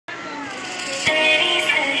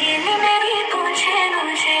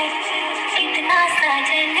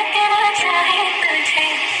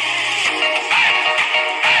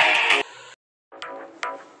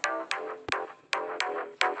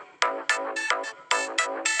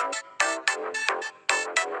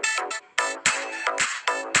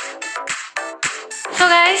So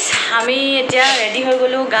guys, আমি এতিয়া ready হৈ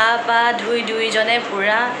গলো গা পা ধুই দুইজনে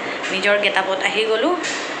পুৰা নিজৰ গেটাপত আহি গলো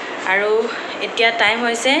আৰু এতিয়া টাইম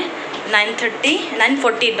হৈছে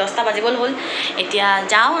 9:40 10টা বাজিবল হ'ল এতিয়া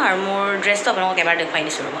যাও আৰু মোৰ ড্ৰেছটো আপোনাক এবাৰ দেখাই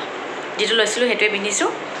দিছো ৰব যেটো লৈছিলো হেটোৱে পিন্ধিছো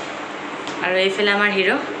আৰু এইফালে আমাৰ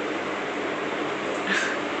হিৰো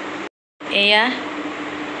এয়া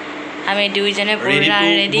আমি দুইজনে পুৰা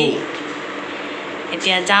ৰেডি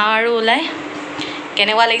এতিয়া যাও আৰু ওলাই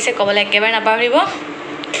কেনেকুৱা লাগিছে কবলে একেবাৰে নাপাহৰিব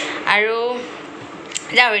আৰু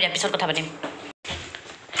যাও এতিয়া পিছত কথা পাতিম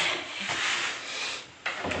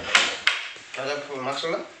মাস্ক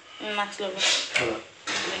ললো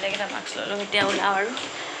বেলেগটা মাস্ক ললো এতিয়া ওলাও আৰু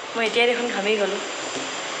মই এতিয়া দেখোন ঘামি গলো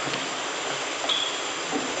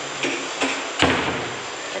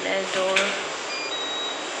এলে ডোৰ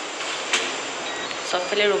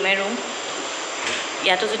সবফালে ৰুমে ৰুম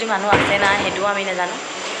ইয়াতো যদি মানুহ আছে না হেতু আমি নাজানো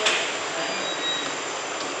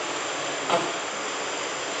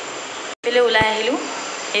এইফালে ওলাই আহিলো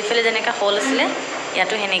এইফালে যেনেকা হল আছিলে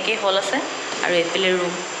ইয়াতো হেনেকে হল আছে আৰু এইফালে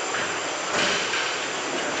ৰুম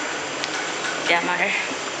এতিয়া আমাৰ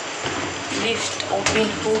लिफ्ट ओपन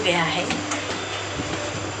हो गया है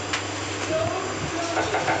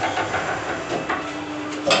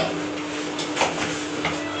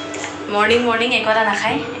मॉर्निंग एक কথা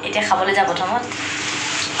নাখাই এতিয়া খাবলৈ যা প্ৰথমত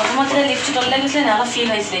যে লিফ্ট তললে গৈছিলে না ফিল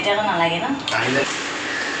হৈছিলে এতিয়া না লাগে না আহিলে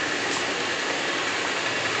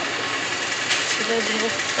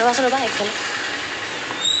ৰবা একদম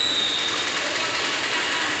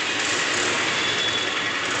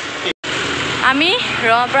আমি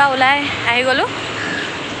ৰৰ পৰা ওলাই আহি গলো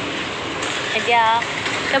এতিয়া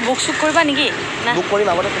বুক চুক কৰিবা নেকি না বুক কৰিম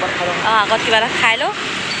আগতে তোমাৰ খাই লওঁ আগত কিবা এটা খাই লওঁ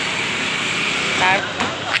তাৰ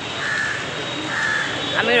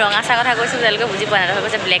আমি ৰঙা চাহ কথা কৈছোঁ তেওঁলোকে বুজি পোৱা নাই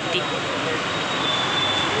কৈছে ব্লেক টি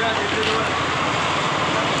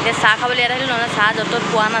এতিয়া চাহ খাবলৈ ইয়াত আহিলোঁ নহ'লে চাহ য'ত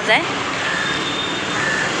পোৱা নাযায়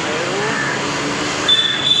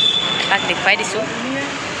তাক দেখুৱাই দিছোঁ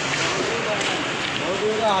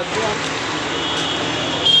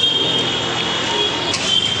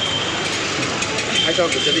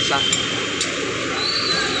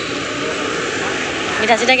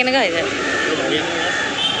মিঠা চিঠা কেনেকুৱা হৈছে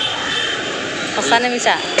সঁচা নে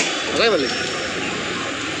মিছা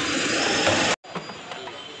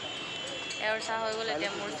এওঁৰ চাহ হৈ গ'ল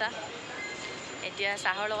এতিয়া মোৰ চাহ এতিয়া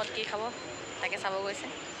চাহৰ লগত কি খাব তাকে চাব গৈছে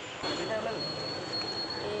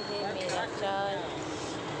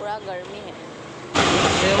পুৰা গৰমি হে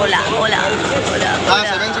ওলা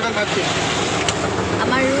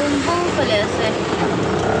আমাৰ ৰুম বহুফালে আছে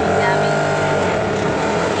আমি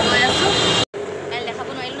গৈ আছোঁ কাইলৈ দেখাব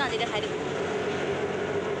নোৱাৰিলোঁ না আজি দেখাই দিব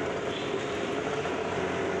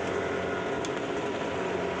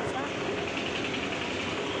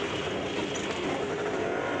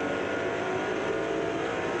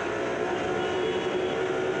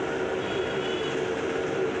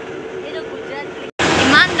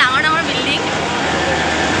ইমান ডাঙৰ ডাঙৰ বিল্ডিং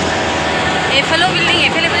এইফালেও বিল্ডিং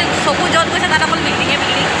এইফালে চকু য'ত গৈছে তাত অকল বিল্ডিঙে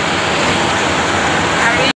বিল্ডিং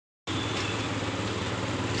আৰু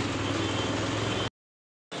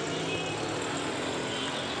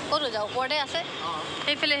ক'ত যাওঁ ওপৰতে আছে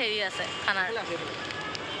সেইফালে হেৰি আছে খানাৰ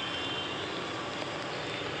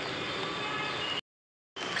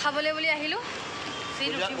খাবলৈ বুলি আহিলোঁ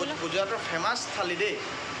গুজৰাটৰ ফেমাছ থালি দেই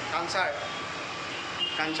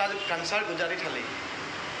কাঞ্চাৰ গুজৰাটী থালি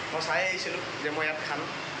মই চাই আহিছিলোঁ যে মই ইয়াত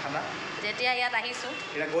খানা যেতিয়া ইয়াত আহিছোঁ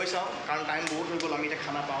এতিয়া গৈ চাওঁ কাৰণ টাইম বহুত হৈ গ'ল আমি এতিয়া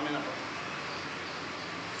খানা পাওঁ নে নাপাওঁ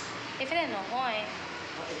এইফালে নহয়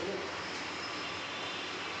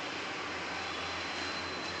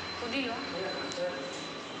সুধি লোৱা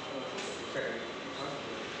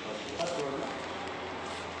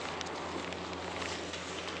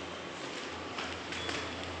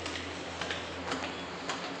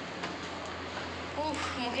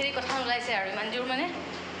মুখেদি কথা ওলাইছে আৰু ইমান জোৰ মানে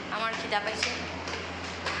আমাৰ খিদা পাইছে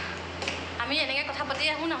আমি এনেকৈ কথা পাতি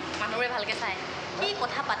আহোঁ ন মানুহবোৰে ভালকৈ চাই কি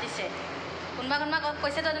কথা পাতিছে কোনোবা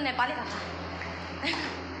কৈছে তই নেপালী ভাষা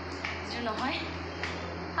যিটো নহয়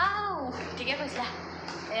আও ঠিকে কৈছিলা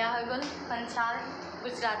এয়া হৈ গ'ল কাঞ্চাৰ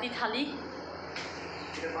গুজৰাটী থালি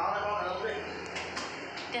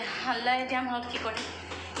এতিয়া হাল্লাই এতিয়া মনত কি কৰে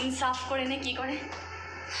ইনচাফ কৰে নে কি কৰে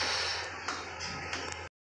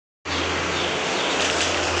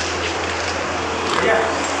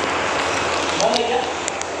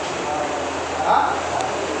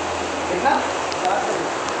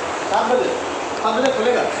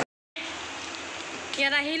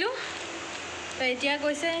ইয়াত আহিলোঁ তো এতিয়া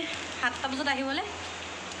কৈছে 7টা বজাত আহিবলৈ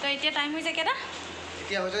তো এতিয়া টাইম হৈছে কেইটা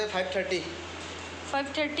এতিয়া হৈছে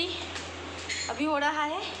 5:30 अभी हो रहा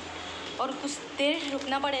है और कुछ देर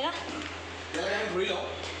रुकना पड़ेगा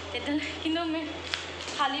তেতিয়াহ'লে কিন্তু আমি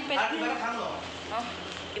খালী পেট অঁ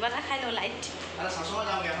কিবা এটা খাই লওঁ লাইট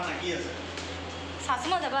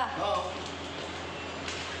চাচুমা যাবা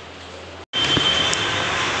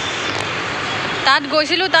তাত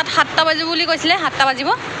গৈছিলোঁ তাত 7টা বাজিব বুলি কৈছিলে 7টা বাজিব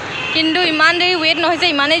কিন্তু ইমান দেৰি ৱেইট নহৈছে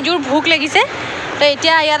ইমানেই জোৰ ভোক লাগিছে তো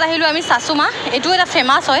এতিয়া ইয়াত আহিলোঁ আমি চাচুমা এইটো এটা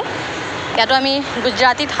ফেমাছ হয় ইয়াতো আমি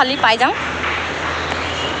গুজৰাটী থালি পাই যাওঁ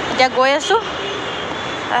এতিয়া গৈ আছোঁ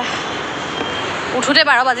উঠোঁতে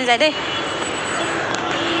 12 বাজি যায় দেই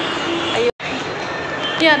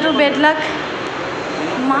ইয়াতো বেডলাক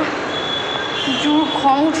মা জোৰ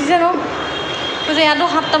খং উঠিছে ন কৈছে ইয়াতো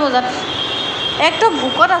 7টা বজাত একতো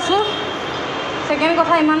ভোকত আছোঁ সেকেন্ড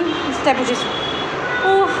কথা ইমান ষ্টেপ উঠিছোঁ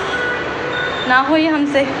না হৈ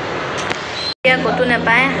হামছে এতিয়া ক'তো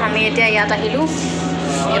নাপায় আমি এতিয়া ইয়াত আহিলোঁ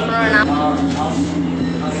এইখনৰ নাম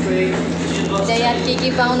এতিয়া ইয়াত কি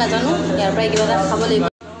পাওঁ নাজানো ইয়াৰ পৰাই কিবা এটা খাব লাগিব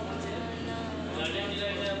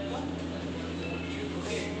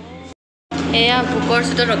এয়া ভোকৰ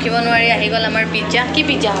চুটত ৰখিব নোৱাৰি আহি গ'ল আমাৰ পিজ্জা কি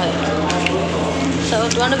পিজ্জা হয় চ'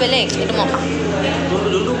 তোমাৰতো বেলেগ এইটো মই খাম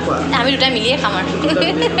আমি দুটাই মিলিয়ে খাম আৰু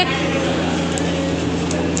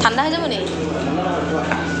ঠাণ্ডা হৈ যাব নেকি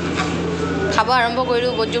খাব আৰম্ভ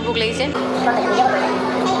কৰিলোঁ বহুত জোৰ ভোক লাগিছে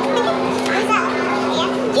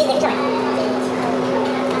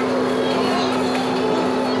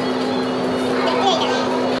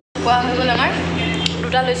খোৱা হৈ গ'ল আমাৰ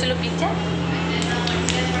দুটা লৈছিলোঁ পিজ্জা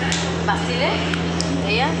বাচিলে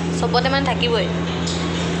এয়া চবতে মানে থাকিবই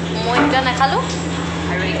মই দুটা নাখালোঁ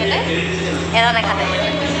আৰু এইফালে এটা নাখালে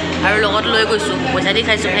আৰু লগত লৈ গৈছোঁ পইচা দি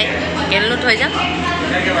খাইছোঁ ভাই কেলনো থৈ যাম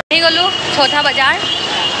আহি গ'লোঁ 6টা বজাৰ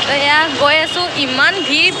তো এয়া গৈ আছোঁ ইমান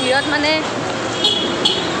ভিৰত মানে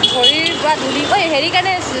ভৰিৰ পৰা ধূলি ঐ হেৰি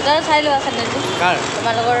কাৰণে চুইটাৰ চাই লোৱা চেণ্ডেলটো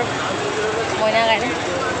তোমালোকৰ মইনাৰ কাৰণে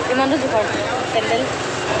ইমানটো জোখৰ চেণ্ডেল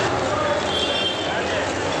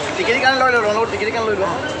টিকেট কাৰণে লৈ লওঁ লগত টিকেট কাৰণে লৈ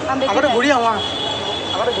লওঁ আগতে ঘূৰি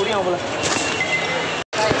আহোঁ বোলে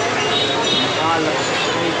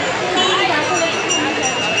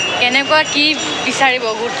কেনেকুৱা কি বিচাৰিব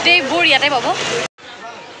গোটেইবোৰ ইয়াতে পাব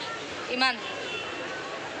ইমান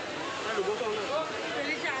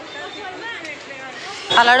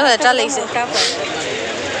কালাৰটো এটা লাগিছে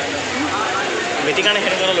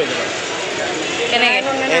কেনেকৈ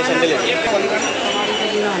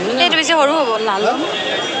এইটো বেছি সৰু হ'ব লাল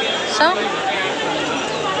চাওঁ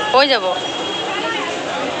হৈ যাব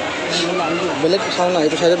বেলেগ চাওঁ না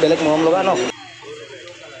এইটো চাইডত বেলেগ মৰম লগা ন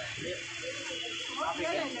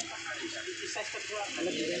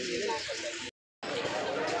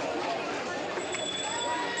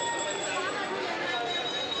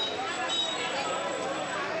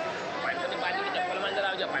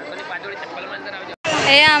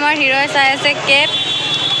এয়া আমাৰ হিৰোয়ে চাই আছে কেক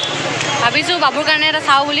ভাবিছোঁ বাবুৰ কাৰণে এটা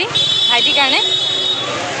চাওঁ বুলি ভাইটিৰ কাৰণে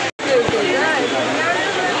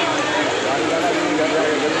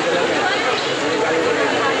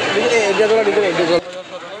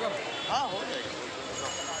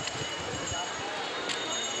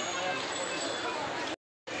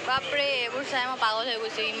বাপৰে এইবোৰ চাই মই পাগল হৈ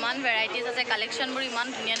গৈছোঁ ইমান ভেৰাইটিজ আছে কালেকশ্যনবোৰ ইমান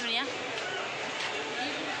ধুনীয়া ধুনীয়া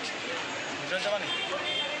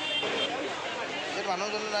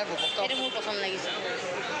এইটো মোৰ পচন্দ লাগিছে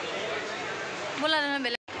ব'লা নহয়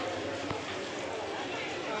বেলেগ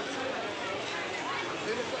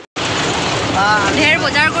ঢেৰ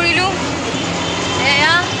বজাৰ কৰিলোঁ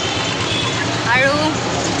এয়া আৰু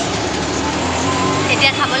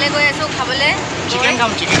এতিয়া খাবলৈ গৈ আছোঁ খাবলৈ চিকেন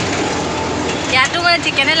খাম চিকেন ইয়াতো গৈ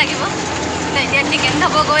চিকেনে লাগিব এতিয়া চিকেন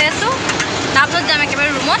খাব গৈ আছোঁ তাৰপিছত যাম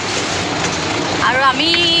একেবাৰে ৰুমত আৰু আমি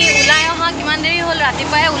ওলাই অহা কিমান দেৰি হ'ল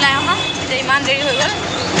ৰাতিপুৱাই ওলাই অহা এতিয়া ইমান দেৰি হৈ গ'ল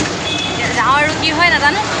যাওঁ আৰু কি হয়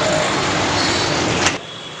নাজানো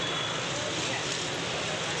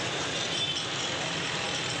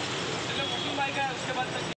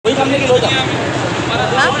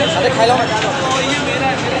খাই লওঁ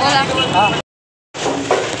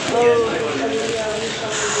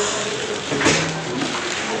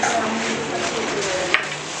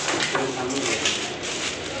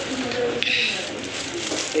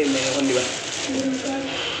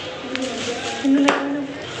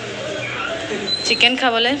চিকেন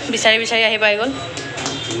খাবলৈ বিচাৰি বিচাৰি আহি পাই গ'ল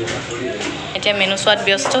এতিয়া মেনু চোৱাত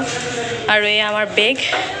ব্যস্ত আৰু এই আমাৰ বেগ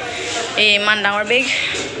এই ইমান ডাঙৰ বেগ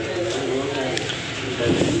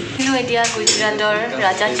এতিয়া গুজৰাটৰ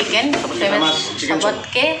ৰাজা চিকেন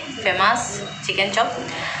চবতকৈ ফেমাছ চিকেন চপ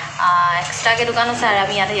এক্সট্ৰাকৈ দোকান আছে আৰু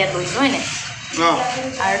আমি ইয়াত গৈছোঁ হয়নে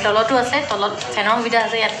আৰু তলতো আছে তলত ফেনৰ সুবিধা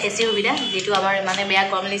আছে ইয়াত AC সুবিধা যিটো আমাৰ মানে বেয়া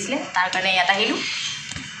গৰম লাগিছিলে তাৰ কাৰণে ইয়াত আহিলোঁ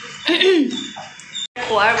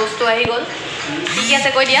খোৱাৰ বস্তু আহি গ'ল কি কি আছে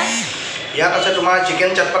কৈ দিয়া ইয়াত আছে তোমাৰ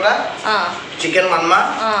চিকেন চটপটা চিকেন মানমা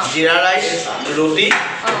জিৰা ৰাইচ ৰুটি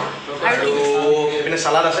আৰু এপিনে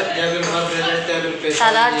সালাদ আছে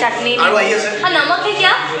সালাদ চাটনি আৰু আহি আছে নমক है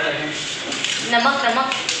क्या নমক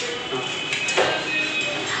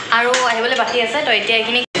আৰু আহিবলৈ বাকী আছে তো এতিয়া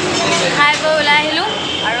এইখিনি খাই গৈ ওলাই আহিলোঁ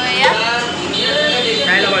আৰু এয়া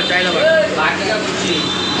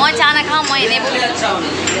মই চাহ নাখাওঁ মই এনেই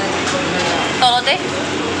তলতে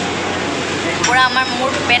पूरा हमार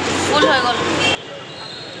मूड पेट फुल हो गल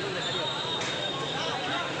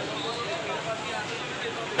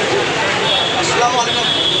अस्सलाम वालेकुम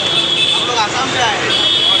हम लोग आसाम से आए हैं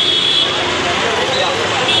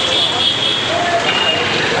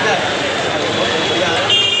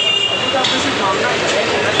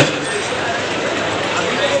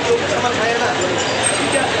अभी जो सामान खाए ना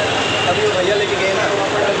अभी वो भैया लेके गए ना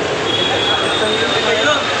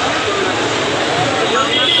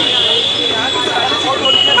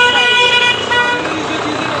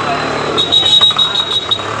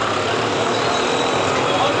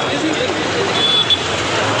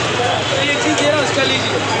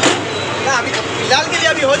अभी फिलहाल के लिए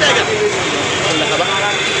अभी हो जाएगा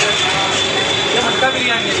ये मटका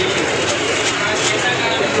बिरयानी है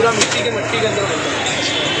पूरा मिट्टी के अंदर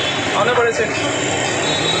आने पड़े से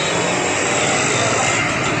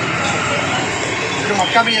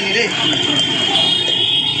मटका बिरयानी रे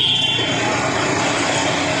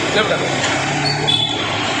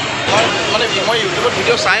মানে মই ইউটিউবত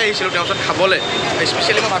ভিডিঅ' চাই আহিছিলোঁ তেওঁৰ ওচৰত খাবলৈ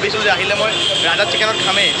স্পেচিয়েলি মই ভাবিছিলোঁ যে আহিলে মই ৰাজা চিকেনত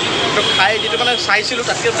খামেই তো খাই যিটো মানে চাইছিলোঁ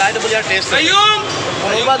তাতকৈ ডাইৰেক্ট বুলি ইয়াৰ টেষ্ট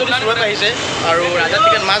কোনোবা যদি চুৰত আহিছে আৰু ৰাজা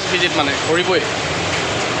চিকেন মাছ ভিজিট মানে কৰিবই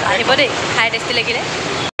আহিব দেই খাই টেষ্টি লাগিলে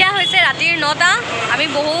এতিয়া হৈছে ৰাতিৰ 9টা আমি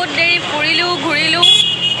বহুত দেৰি ফুৰিলোঁ ঘূৰিলোঁ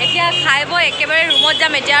এতিয়া খাই বৈ একেবাৰে ৰুমত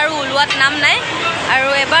যাম এতিয়া আৰু ওলোৱাত নাম নাই আৰু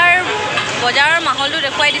এবাৰ বজাৰৰ মাহলটো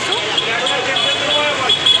দেখুৱাই দিছোঁ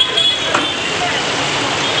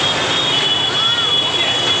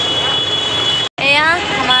এয়া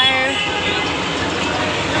আমাৰ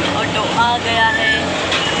অটো আ গয়া হে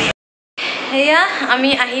সেয়া আমি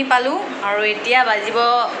আহি পালোঁ আৰু এতিয়া বাজিব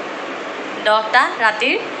 10টা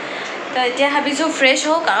ৰাতিৰ তো এতিয়া ভাবিছোঁ ফ্ৰেছ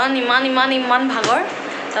হওঁ কাৰণ ইমান ভাগৰ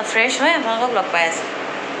তো ফ্ৰেছ হৈ আপোনালোকক লগ পাই আছোঁ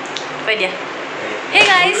কৈ দিয়া হে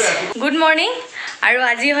গাইজ গুড মৰ্ণিং আৰু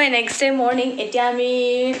আজি হয় নেক্সট ডে মৰ্ণিং এতিয়া আমি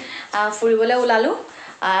ফুৰিবলৈ ওলালোঁ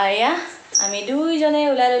এয়া আমি দুইজনে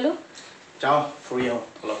ওলাই ল'লোঁ যাওঁ ফুৰি আহোঁ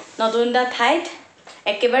অলপ নতুন এটা ঠাইত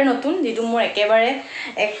একেবাৰে নতুন যিটো মোৰ একেবাৰে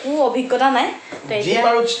একো অভিজ্ঞতা নাই তো এতিয়া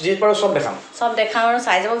চব দেখাম আৰু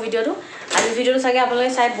চাই যাব ভিডিঅ'টো আজি ভিডিঅ'টো চাগে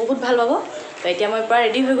আপোনালোকে চাই বহুত ভাল পাব তো এতিয়া মই পূৰা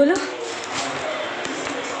ৰেডি হৈ গ'লোঁ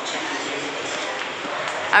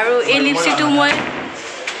আৰু এই লিপষ্টিকটো মই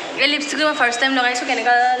ফাৰ্ষ্ট টাইম লগাইছোঁ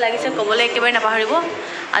কেনেকুৱা লাগিছে ক'বলৈ একেবাৰে নাপাহৰিব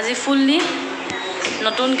আজি ফুল্লি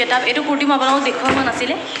নতুন গেটআপ এইটো কুৰ্তি মই আপোনালোকক দেখুওৱা হোৱা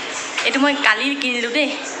নাছিলে এইটো মই কালি কিনিলোঁ দেই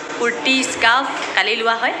কুৰ্তি স্কাৰ্ফ কালি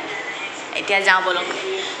লোৱা হয় এতিয়া যাওঁ বলক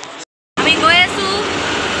আমি গৈ আছোঁ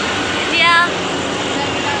এতিয়া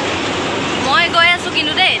মই গৈ আছোঁ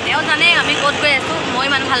কিন্তু দেই তেওঁ জানে আমি ক'ত গৈ আছোঁ মই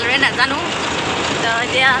ইমান ভালদৰে নাজানো তো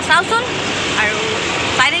এতিয়া চাওঁচোন আৰু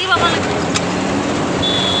চাই থাকিব আপোনালোকে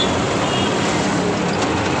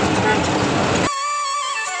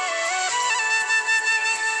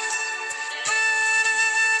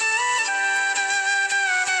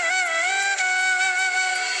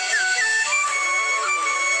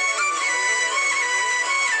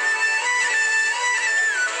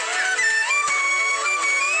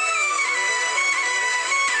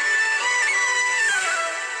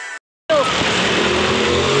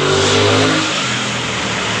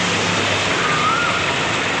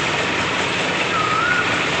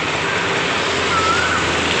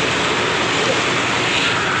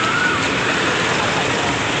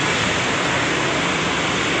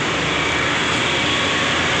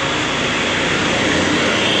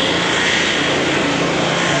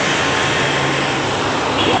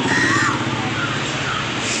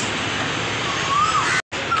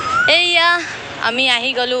আমি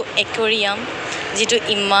আহি গ'লোঁ একুৰিয়াম যিটো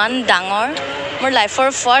ইমান ডাঙৰ মোৰ লাইফৰ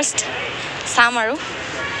ফাৰ্ষ্ট চাম আৰু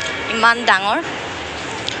ইমান ডাঙৰ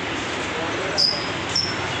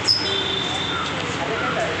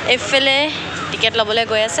এইফালে টিকেট ল'বলৈ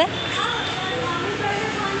গৈ আছে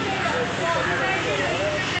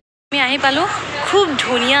আমি আহি পালোঁ খুব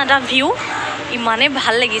ধুনীয়া এটা ভিউ ইমানে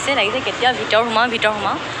ভাল লাগিছে কেতিয়া ভিতৰ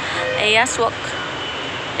সোমাওঁ এয়া চোক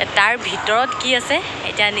তাৰ ভিতৰত কি আছে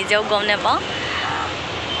এতিয়া নিজেও গম নাপাওঁ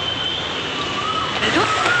কিন্তু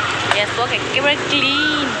এয়া চোক একেবাৰে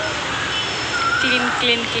ক্লিন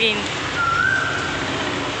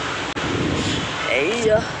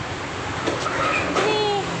এইয়া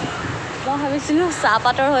মই ভাবিছিলোঁ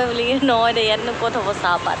চাহপাতৰ হয় বুলি নহয় দে ইয়াতনো ক'ত হ'ব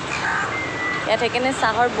চাহপাত ইয়াত সেইকাৰণে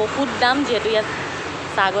চাহৰ বহুত দাম যিহেতু ইয়াত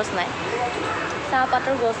চাহ গছ নাই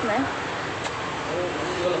চাহপাতৰ গছ নাই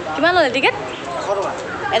কিমান ল'লে টিকেট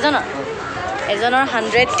এজনৰ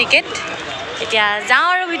 100 টিকেট এতিয়া যাওঁ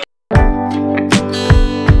আৰু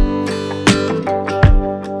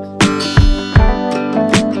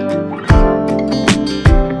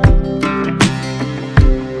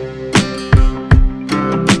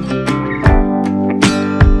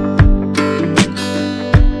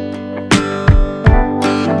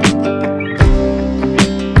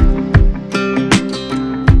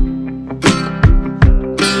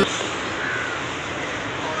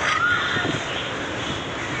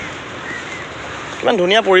কিমান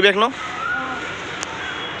ধুনীয়া পৰিৱেশ ন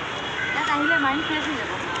ইয়াত আহিলে মাইণ্ড ফ্ৰেছ হৈ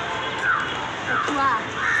যাব কচুৱা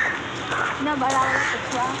না বৰা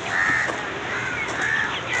কচুৱা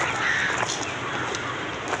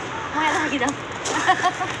মই এটা থাকি যাম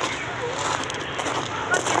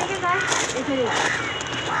কেনেকৈ যায় এইফালে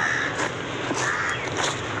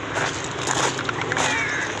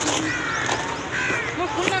মোৰ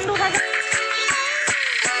কোন নামটো থাকে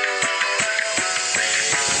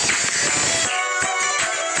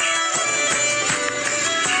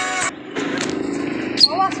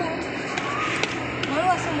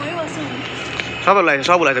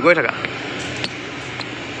সব ওলাইছে গৈ থাকা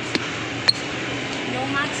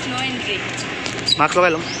মাস্ক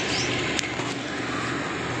লগাই ল'ম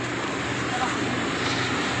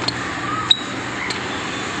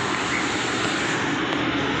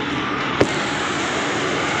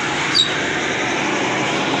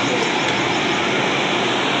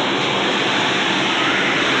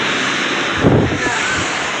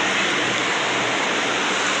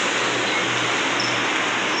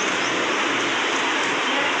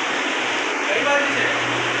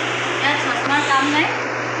কাম নাই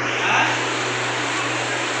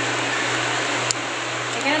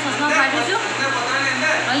সেইকাৰণে চশমা পাই থৈছোঁ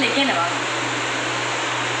নহ'লে লিখে নাপাওঁ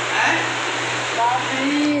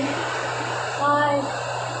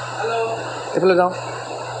এইফালে যাওঁ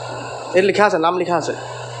এইটো লিখা আছে নাম লিখা আছে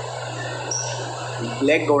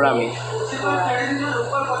ব্লেক গৌৰামী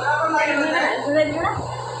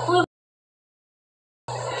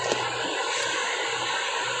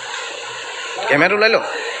কেমেৰাটো ওলাই লওঁ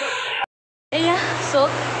এয়া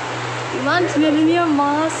চক ইমান ধুনীয়া ধুনীয়া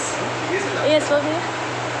মাছ এয়া চক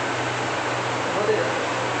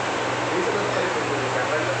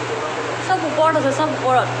চব ওপৰত আছে চব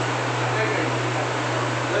ওপৰত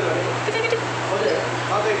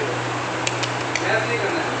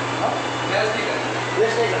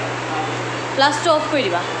ফ্লাছটো অফ কৰি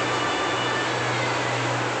দিবা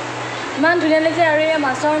ইমান ধুনীয়া লাগিছে আৰু এয়া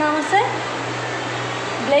মাছৰ নাম আছে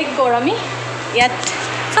ব্লেক গৌৰামী ইয়াত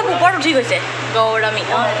চব ওপৰত উঠি গৈছে গৌৰামী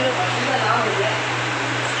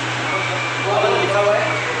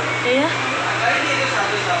এয়া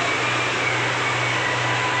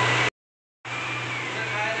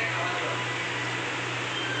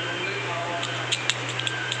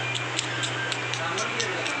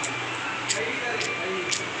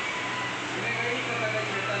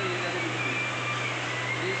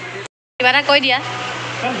কিবা এটা কৈ দিয়া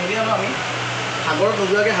সাগৰত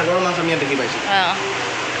নোযোৱাকৈ সাগৰৰ মাছ আমি ইয়াত দেখি পাইছোঁ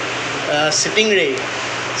ষ্টিং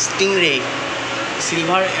ৰে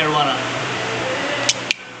চিলভাৰ এৰৱানা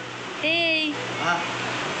এই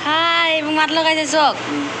হাই মোক মাত লগাইছে চক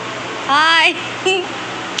হাই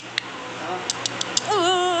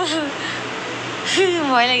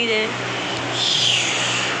ভয় লাগিছে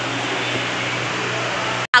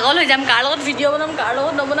পাগল হৈ যাম কাৰ লগত ভিডিঅ' বনাম কাৰ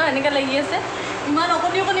লগত নবনাম এনেকৈ লাগি আছে ইমান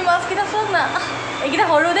অকণি অকণি মাছকেইটা চক না এইকেইটা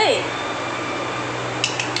সৰু দেই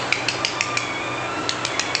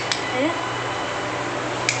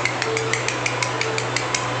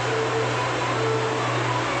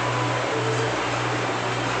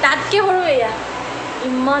তাতকৈ সৰু এয়া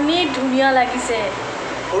ইমানেই ধুনীয়া লাগিছে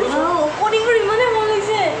অকণিবোৰ ইমানেই ভাল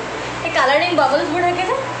লাগিছে এই কালাৰিং বাবলছবোৰ থাকে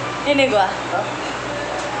যে এনেকুৱা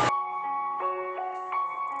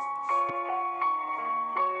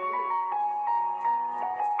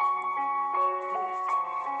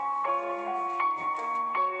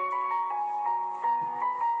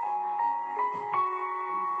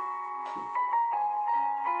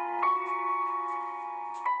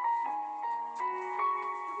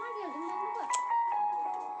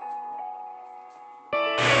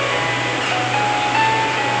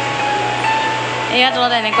এয়া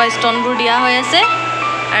তলত এনেকুৱা ষ্টনবোৰ দিয়া হৈ আছে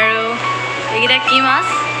আৰু এইকেইটা কি মাছ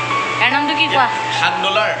ইয়াৰ নামটো কি কোৱা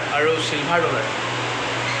 $7 আৰু চিলভাৰ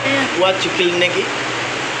 $1 পোৱা চিকিল নেকি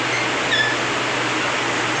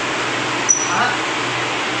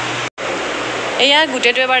এয়া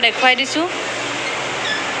গোটেইটো এবাৰ দেখুৱাই দিছোঁ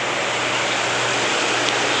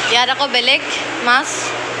ইয়াত আকৌ বেলেগ মাছ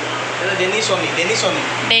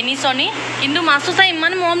ডেনিছনি কিন্তু মাছটো চাই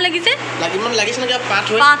ইমান মৰম লাগিছে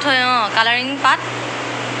পাত হয় অঁ কালাৰিং পাত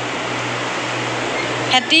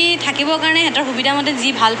সিহঁতি থাকিবৰ কাৰণে সিহঁতৰ সুবিধা মতে যি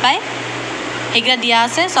ভাল পায় সেইকেইটা দিয়া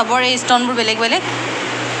আছে চবৰ এই ষ্টনবোৰ বেলেগ বেলেগ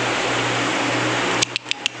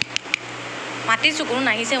মাতিছোঁ কোনো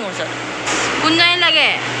নাহিছে মোৰ ওচৰত কোন নাই লাগে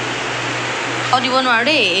দিব নোৱাৰোঁ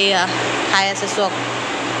দেই এয়া খাই আছে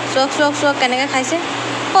চক কেনেকৈ খাইছে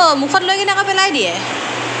অঁ মুখত লৈ কিনে আকৌ পেলাই দিয়ে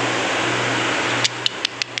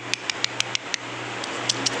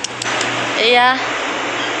এয়া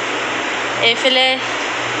এইফালে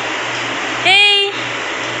সেই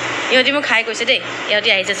ইহঁতি মোক খাই কৈছে দেই ইহঁতি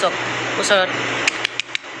আহিছে চক ওচৰত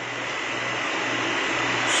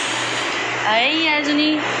এই এজনী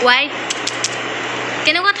হোৱাইট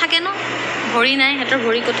কেনেকুৱা থাকে ন ভৰি নাই সিহঁতৰ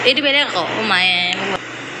ভৰি ক'ত এইটো বেলেগ আকৌ অ' মায়ে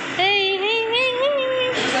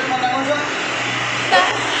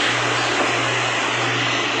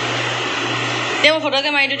দে মই ফটোকে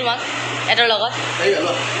মাৰি দিওঁ তোমাক এটাৰ লগত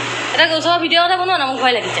এটা ওচৰৰ ভিডিঅ' এটা বনোৱা না মোক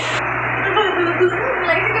ভয় লাগিছে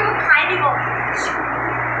খাই দিব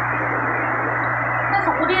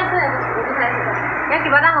চকুটি আছে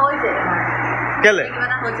কিবা এটা হৈছে কেলে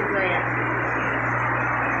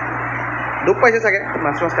দুখ পাইছে চাগে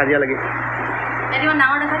মাছ কাজিয়া লাগি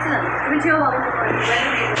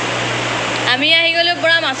আমি আহি গ'লো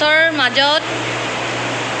পুৰা মাছৰ মাজত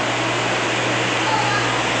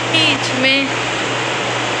बीच में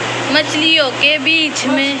मछलियों के बीच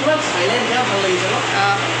में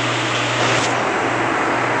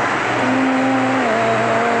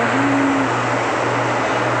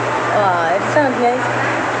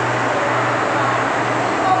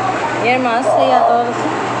यार माছ है तो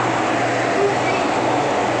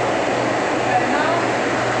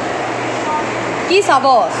কি চাব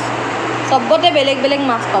চবতে বেলেগ বেলেগ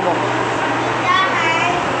মাছ পাব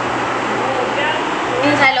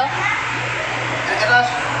চাই লওঁ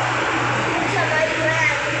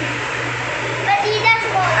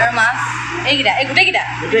আৰু মাছ এইকেইটা এই গোটেইকেইটা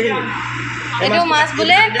এইটো মাছ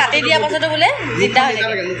বোলে কাটি দিয়া পাছতো বোলে জিন্দা হৈ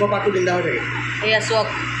থাকে এয়া চক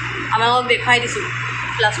আমাক দেখুৱাই দিছোঁ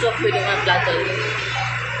প্লাছটো অফ কৰি দিওঁ প্লাছ জ্বলি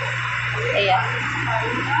এয়া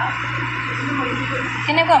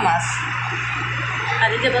কেনেকুৱা মাছ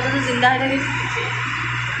কাটি দিয়া পাছতো জিন্দা হৈ থাকে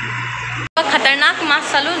খতৰনাক মাছ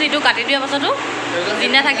চালোঁ যিটো কাটি দিয়া পাছতো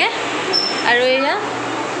জিন্দা থাকে আৰু এয়া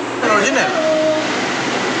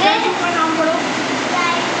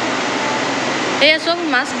এয়া চব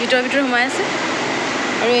মাছ ভিতৰে সোমাই আছে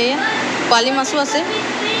আৰু এয়া পোৱালি মাছো আছে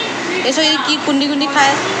এই চব কি খুন্দি খাই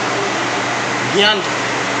আছে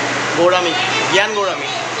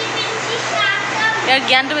ইয়াৰ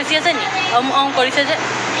জ্ঞানটো বেছি আছে নি কৰিছে যে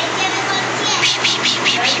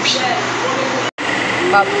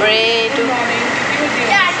বাপৰে এইটো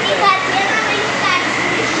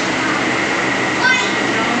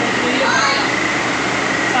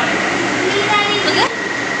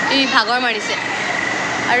এই ভাগৰ মাৰিছে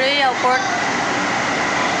আৰু এই ওপৰত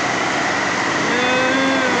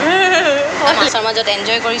মাছৰ মাজত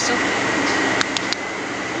এনজয় কৰিছোঁ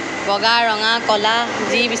বগা ৰঙা কলা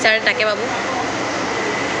যি বিচাৰে তাকে পাব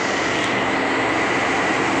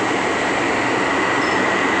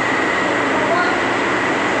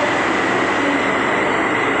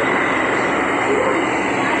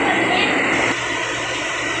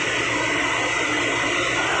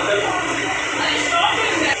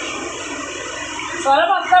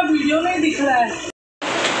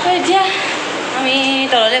তো এতিয়া আমি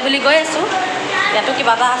তললৈ বুলি গৈ আছোঁ ইয়াতো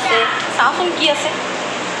কিবা এটা আছে চাওঁচোন কি আছে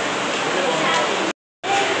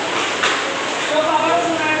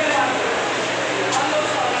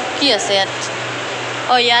কি আছে ইয়াত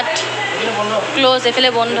অঁ ইয়াত ক্ল'জ এইফালে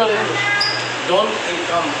বন্ধ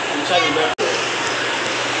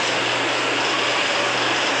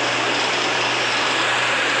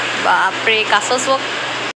বাপৰে কাছ চক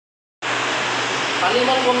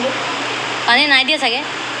পানী নাই দিয়া চাগে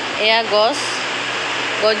এয়া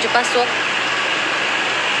গছজোপা চক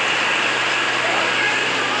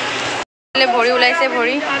ভৰি ওলাইছে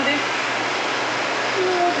ভৰি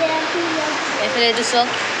এইফালে এইটো চক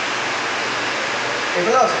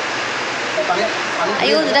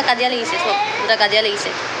আইও দুটা কাজিয়া লাগিছে চব দুটা কাজিয়া লাগিছে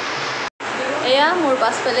এয়া মোৰ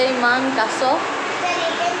পাছফালে ইমান কাছ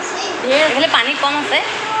ধেৰ এইফালে পানী কম আছে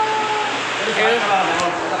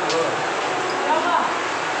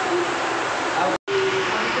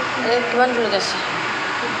কিমান দূৰত আছে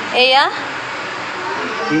এয়া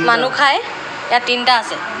মানুহ খাই ইয়াত তিনিটা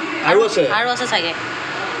আছে আৰু আছে চাগে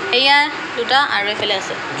এয়া দুটা আৰু এইফালে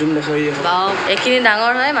আছে বাও এইখিনি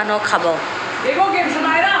ডাঙৰ হয় মানুহক খাব देखो गेम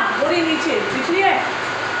सुनाए ना थोड़ी नीचे पिछली है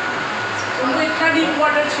उनको इतना डीप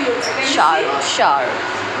वाटर चाहिए shark.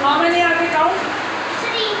 How many are we count?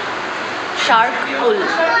 Shark pool.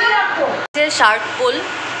 This is shark pool.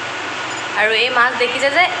 আৰু এই মাছ দেখিছে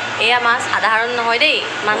যে এয়া মাছ সাধাৰণ নহয় দেই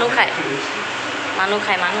মানুহ খায় মানুহ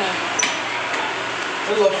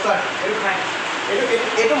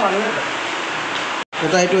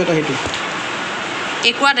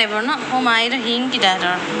একুৱা টাইপৰ ন অ' মা এইটো হিং কিটা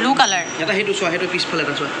এটা ব্লু কালাৰ এটা সেইটো চোৱা সেইটো পিছফালে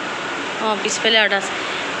এটা চোৱা অঁ পিছফালে আৰু এটা আছে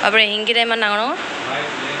বাপৰে হিংকেইটা ইমান ডাঙৰ ডাঙৰ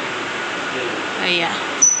এয়া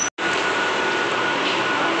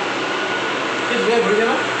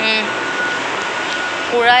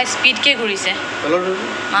পুৰা স্পীডকৈ ঘূৰিছে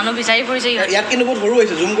মানুহ বিচাৰি ফুৰিছে ইয়াত কিন্তু বহুত সৰু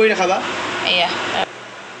হৈছে জুম কৰি দেখাবা এয়া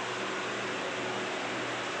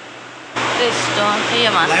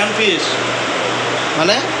সেয়া মাছ লায়ন ফিছ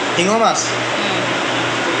মানে শিঙৰ মাছ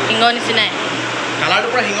শিঙৰ নিচিনাই কালাৰটো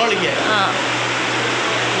পুৰা শিঙৰ লিখিয়া অঁ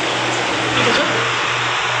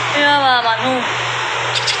এয়া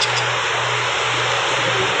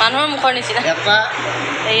মানুহৰ মুখৰ নিচিনা এটা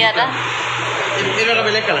এয়া এটা এইটো এটা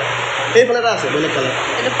বেলেগ কালাৰ সেইফালে এটা আছে বেলেগ কালাৰ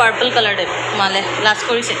এইটো পাৰ্পল কালাৰ টাইপ মালে লাষ্ট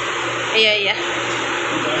কৰিছে এয়া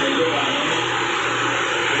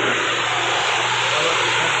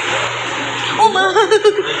অ' মা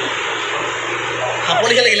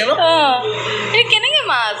সাপলিখা লাগিলে ন অঁ এইটো কেনেকৈ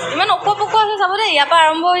মাছ ইমান অপপকোৱা আছে চাব দেই ইয়াৰ পৰা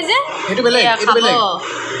আৰম্ভ হৈছে সেইটো বেলেগ খাব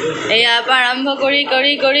ইয়াৰ পৰা আৰম্ভ কৰি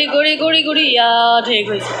ইয়াত শেষ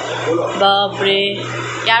হৈছে বাপৰে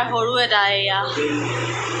ইয়াৰ সৰু এটা এয়া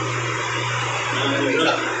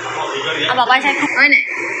বাবাই চাই হয় নাই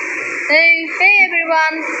hey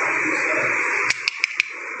everyone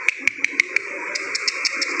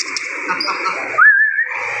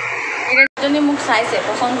এজনী মোক চাইছে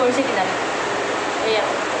পচন্দ কৰিছে কিনা এয়া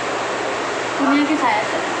ধুনীয়াকৈ চাই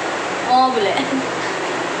আছে অঁ বোলে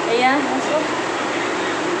এয়া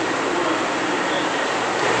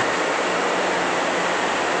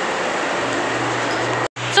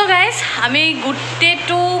চ' গাইজ আমি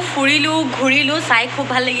গোটেইটো ফুৰিলোঁ ঘূৰিলোঁ চাই খুব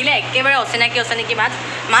ভাল লাগিলে একেবাৰে অচিনাকি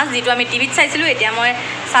মাছ যিটো আমি টিভিত চাইছিলোঁ এতিয়া মই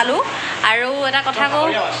চালোঁ আৰু এটা কথা কওঁ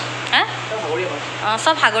হা অঁ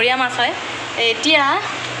চব সাগৰীয়া মাছ হয় এতিয়া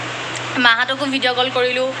মাহঁতকো ভিডিঅ' কল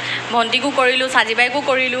কৰিলোঁ ভণ্টিকো কৰিলোঁ চাজিবাইকো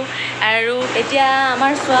কৰিলোঁ আৰু এতিয়া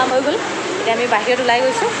আমাৰ চোৱা হৈ গ'ল এতিয়া আমি বাহিৰত ওলাই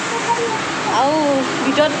গৈছোঁ আৰু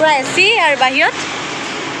ভিতৰত পূৰা AC আৰু বাহিৰত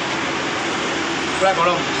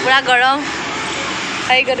পূৰা গৰম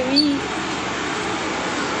খাই গৰমি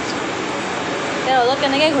এতিয়া ৰ'দত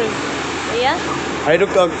কেনেকৈ ঘূৰিম এয়া আৰু এইটো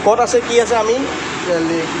ক'ত আছে কি আছে আমি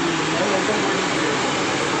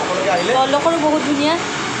তলডোখৰো বহুত ধুনীয়া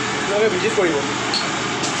ভিজিট কৰিব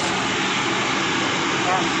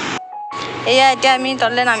এয়া এতিয়া আমি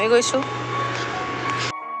তললৈ নামি গৈছোঁ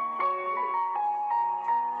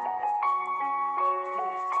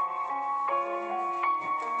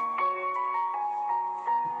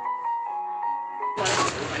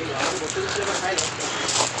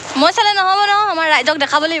মই চালে নহ'ব ন আমাৰ ৰাইজক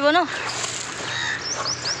দেখাব লাগিব ন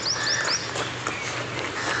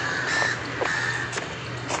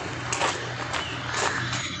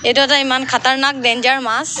এইটো এটা ইমান খাতাৰনাক ডেঞ্জাৰ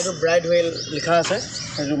মাছ এইটো ব্ৰাইড হুৱেল লিখা আছে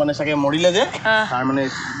সেইটো মানে চাগে মৰিলে যে তাৰ মানে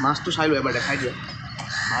মাছটো চাই লৈ এবাৰ দেখাই দিয়া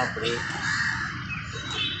বাপৰে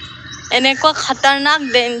এনেকুৱা খাতাৰনাক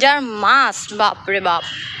ডেঞ্জাৰ মাছ বাপৰে বাপ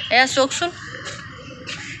এয়া চাওকচোন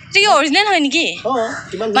এইটো কি অৰিজিনেল হয় নেকি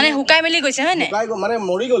মানে শুকাই মেলি গৈছে হয় নাই মানে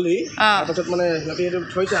মৰি গ'লি তাৰপিছত মানে সিহঁতে সেইটো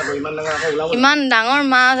থৈছে আকৌ ইমান ডাঙৰ আকৌ ওলাব ইমান ডাঙৰ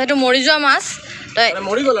মাছ সেইটো মৰি যোৱা মাছ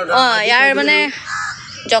মৰি গ'ল আৰু অঁ ইয়াৰ মানে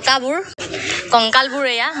জকাবোৰ কংকালবোৰ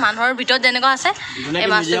এয়া মানুহৰ ভিতৰত যেনেকুৱা আছে এই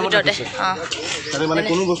মাছটোৰ ভিতৰতে অঁ মানে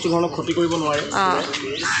কোনো বস্তু ধৰণক ক্ষতি কৰিব নোৱাৰে অঁ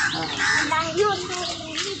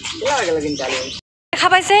দেখা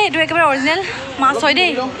পাইছে এইটো একেবাৰে অৰিজিনেল মাছ হয়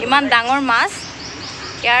দেই ইমান ডাঙৰ মাছ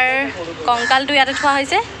ইয়াৰ কংকালটো ইয়াতে থোৱা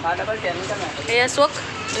হৈছে এয়া চাওক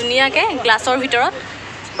ধুনীয়াকৈ গ্লাছৰ ভিতৰত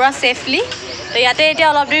পূৰা ছেফলি তো ইয়াতে এতিয়া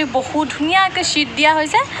অলপ দেৰি বহুত ধুনীয়াকৈ শ্বীট দিয়া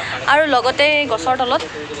হৈছে আৰু লগতে গছৰ তলত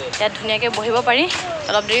ইয়াত ধুনীয়াকৈ বহিব পাৰি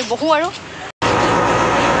অলপ দেৰি বহোঁ আৰু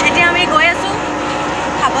এতিয়া আমি গৈ আছোঁ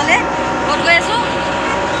খাবলৈ ক'ত গৈ আছোঁ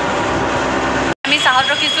আমি চাহত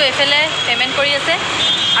ৰখিছোঁ এইফালে পে'মেণ্ট কৰি আছে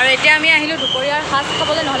আৰু এতিয়া আমি আহিলোঁ দুপৰীয়াৰ সাজ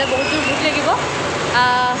খাবলৈ নহ'লে বহুত দূৰ ভোক লাগিব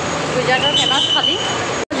গুজৰাটৰ ফেমাছ থালি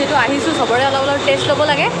যিহেতু আহিছোঁ চবৰে অলপ অলপ টেষ্ট ল'ব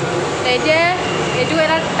লাগে এতিয়া এইটো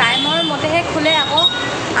এটা টাইমৰ মতেহে খোলে আকৌ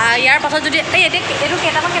ইয়াৰ পাছত যদি এতিয়া এইটো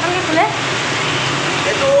কেইটালৈকে খোলে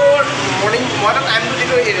এইটো মৰ্ণিং মই এটা টাইমটো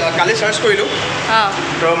যিটো কালি চাৰ্চ কৰিলোঁ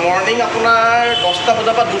তো মৰ্ণিং আপোনাৰ 10টা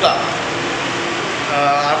বজাৰ পৰা 2টা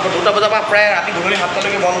আকৌ 2টা বজাৰ পৰা প্ৰায় ৰাতি গধূলি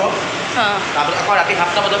 7টালৈকে বন্ধ তাৰপিছত আকৌ ৰাতি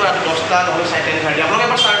 7টা বজাৰ পৰা ৰাতি 10টা নহ'লে 3:30 আপোনালোকে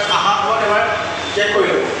এবাৰ চাৰ্চ অহা সময়ত এবাৰ চেক কৰি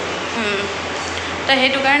ল'ব তো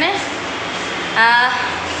সেইটো কাৰণে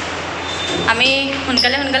আমি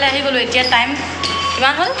সোনকালে আহি গ'লোঁ এতিয়া টাইম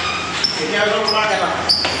কিমান হ'ল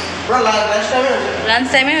লাঞ্চ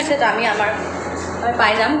টাইমে হৈছে তো আমি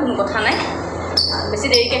পাই যাম কোনো কথা নাই বেছি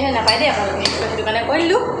দেৰিকৈহে নাপায় দেই আপোনালোকে সেইটো কাৰণে কৈ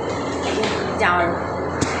দিলোঁ যাওঁ আৰু